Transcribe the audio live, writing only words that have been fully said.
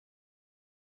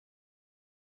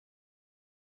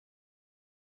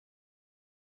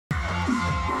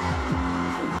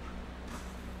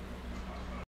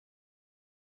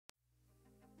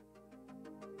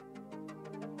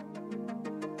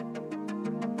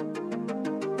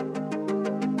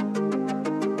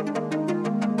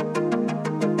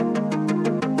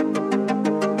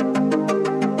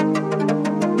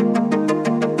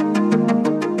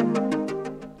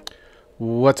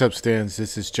What's up, Stans?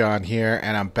 This is John here,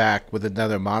 and I'm back with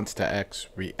another Monsta X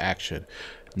reaction.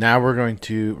 Now we're going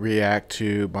to react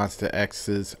to Monsta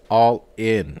X's All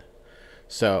In.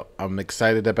 So I'm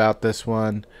excited about this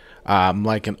one. I'm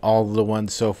liking all the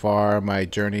ones so far. My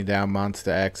journey down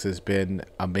Monsta X has been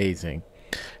amazing.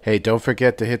 Hey, don't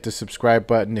forget to hit the subscribe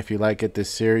button if you like it. This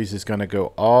series is going to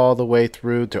go all the way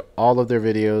through to all of their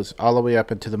videos, all the way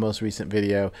up into the most recent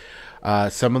video.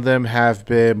 Some of them have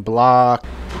been blocked.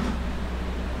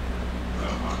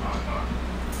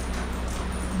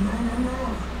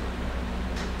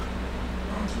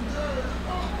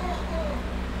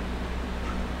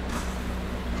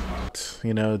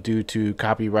 You know, due to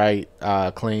copyright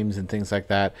claims and things like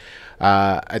that.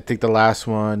 I think the last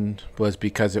one was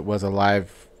because it was a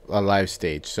live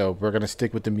stage. So we're gonna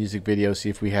stick with the music video, see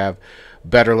if we have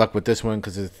better luck with this one,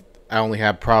 because I only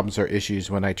had problems or issues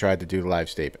when I tried to do the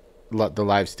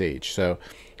live stage. So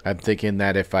I'm thinking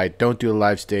that if I don't do a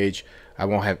live stage, I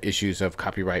won't have issues of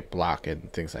copyright block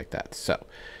and things like that. So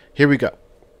here we go.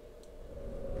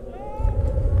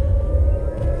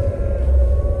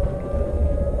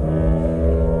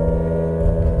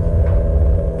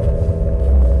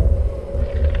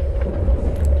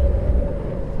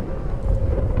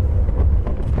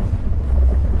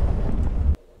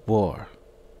 War.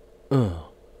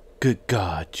 Good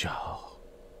God, y'all.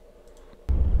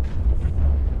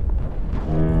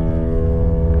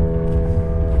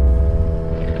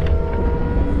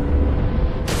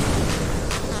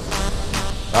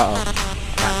 Uh-oh.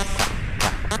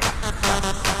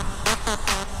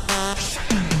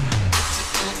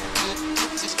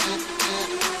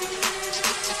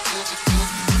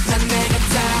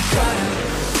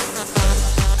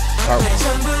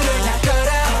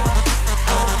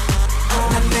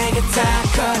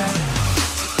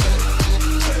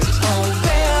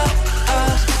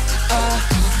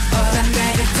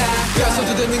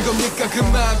 펴서도 되는 겁니까 그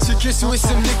맘 지킬 수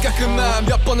있습니까 그 맘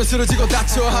몇 번을 쓰러지고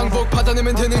다쳐 항복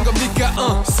받아내면 되는 겁니까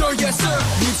So yes sir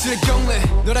입술의 경례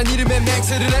너란 이름에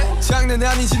맹세를 해 장난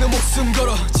아니지 너 목숨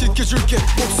걸어 지켜줄게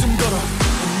목숨 걸어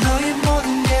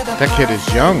That kid is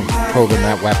young holding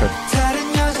that weapon.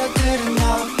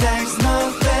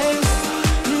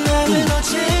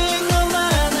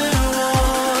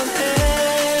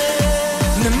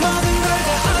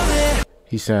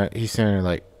 He's saying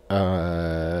like,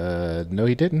 no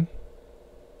he didn't.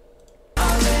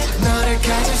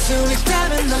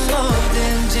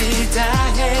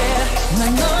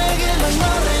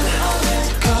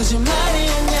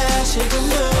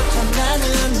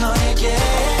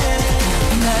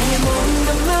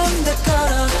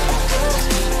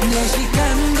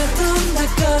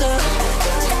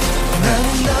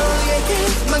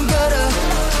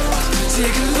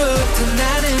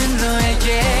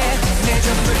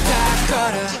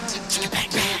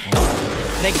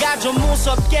 내가 좀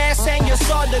무섭게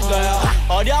생겼어 the girl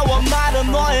어려운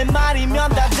말은 너의 말이면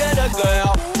다 들어 girl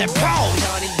내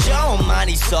표현이 좀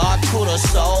많이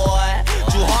서툴었어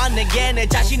주헌 내게 내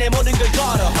자신의 모든 걸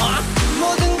걸어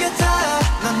모든 게 다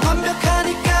난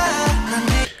완벽하니까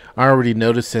I already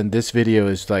noticed in this video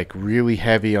is like really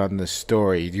heavy on the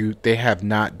story. They have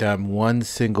not done one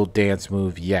single dance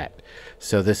move yet.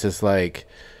 So this is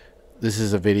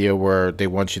a video where they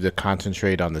want you to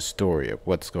concentrate on the story of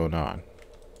what's going on.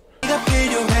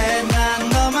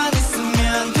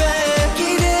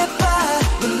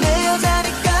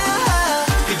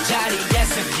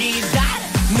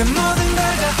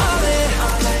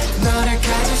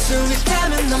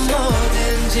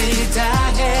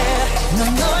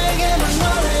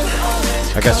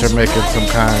 I guess they're making some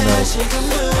kind of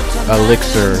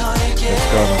elixir that's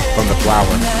going from the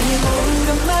flower.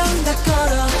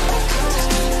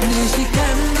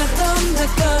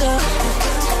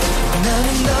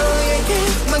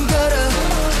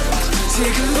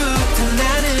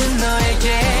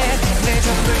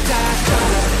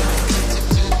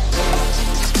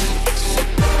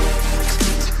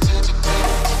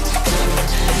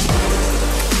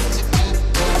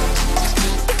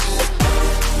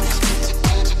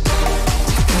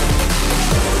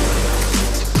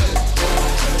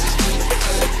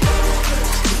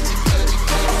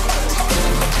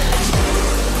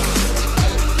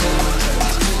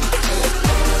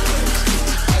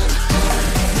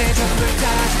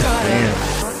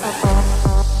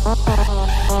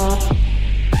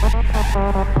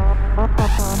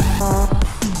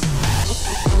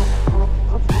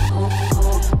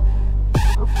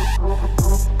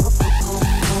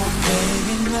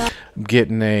 I'm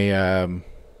getting a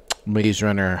Maze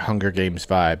Runner Hunger Games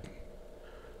vibe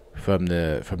from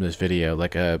this video.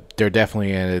 Like they're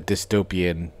definitely in a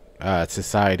dystopian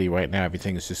society right now.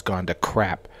 Everything has just gone to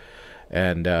crap,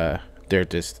 and they're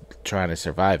just trying to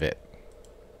survive it.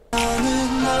 I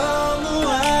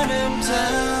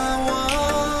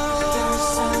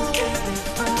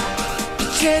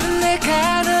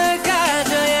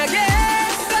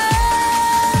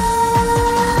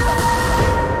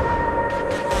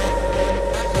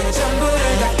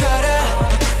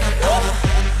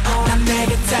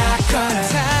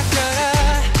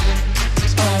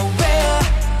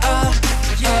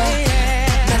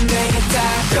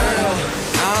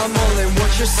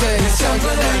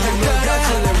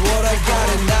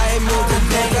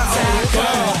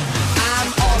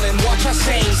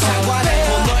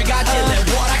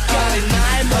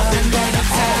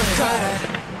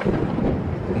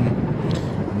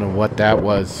don't know what that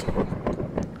was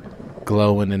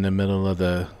glowing in the middle of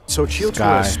the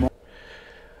sky.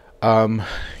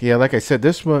 Yeah, like I said,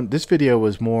 this video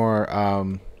was more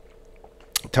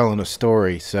telling a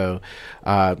story, so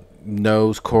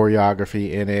no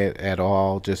choreography in it at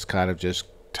all, just kind of just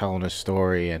telling a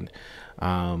story and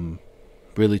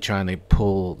really trying to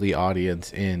pull the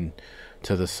audience in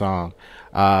to the song.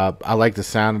 I like the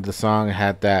sound of the song. It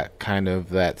had that kind of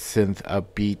that synth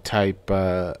upbeat type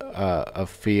of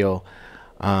feel,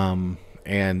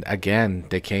 and again,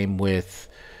 they came with,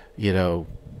 you know,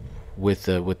 with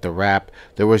the rap.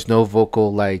 There was no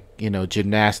vocal, like, you know,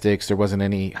 gymnastics. There wasn't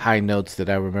any high notes that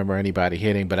I remember anybody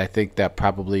hitting, but I think that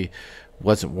probably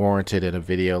wasn't warranted in a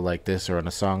video like this or in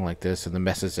a song like this, and the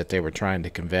message that they were trying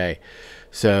to convey.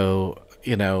 So,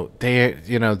 you know, their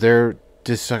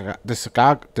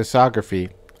discography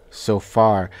so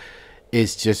far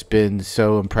is just been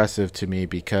so impressive to me,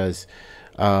 because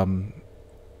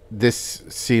this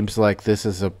seems like this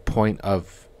is a point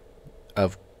of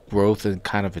growth and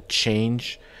kind of a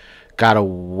change. Got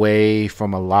away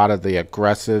from a lot of the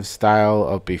aggressive style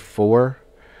of before,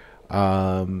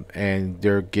 and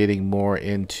they're getting more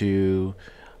into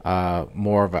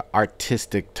more of an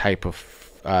artistic type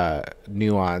of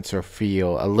nuance or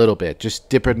feel, a little bit, just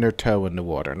dipping their toe in the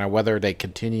water. Now, whether they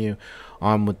continue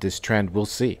on with this trend, we'll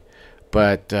see,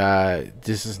 but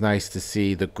this is nice to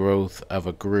see the growth of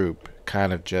a group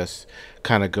kind of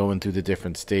going through the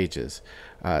different stages.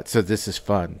 So this is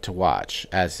fun to watch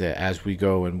as we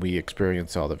go and we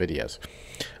experience all the videos.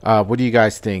 What do you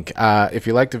guys think? If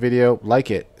you like the video,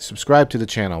 like it, subscribe to the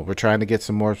channel. We're trying to get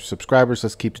some more subscribers.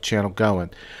 Let's keep the channel going.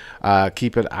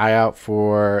 Keep an eye out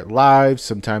for lives.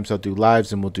 Sometimes I'll do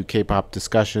lives and we'll do K-pop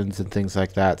discussions and things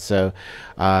like that. So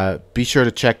be sure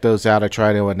to check those out. I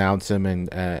try to announce them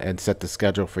and set the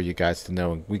schedule for you guys to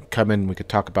know. We come in, we could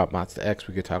talk about Monsta X.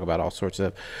 We could talk about all sorts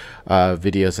of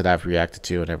videos that I've reacted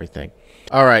to and everything.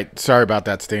 All right, sorry about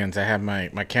that, Stans. I had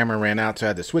my camera ran out, so I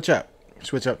had to switch up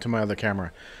to my other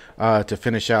camera to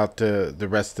finish out the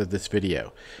rest of this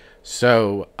video.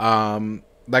 So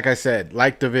like I said,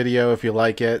 like the video if you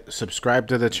like it, subscribe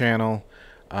to the channel.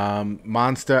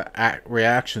 Monsta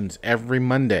reactions every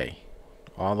Monday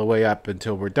all the way up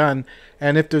until we're done,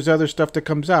 and if there's other stuff that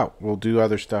comes out, we'll do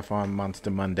other stuff on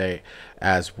Monsta Monday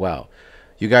as well.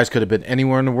 You guys could have been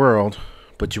anywhere in the world,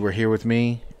 but you were here with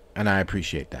me, and I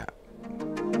appreciate that.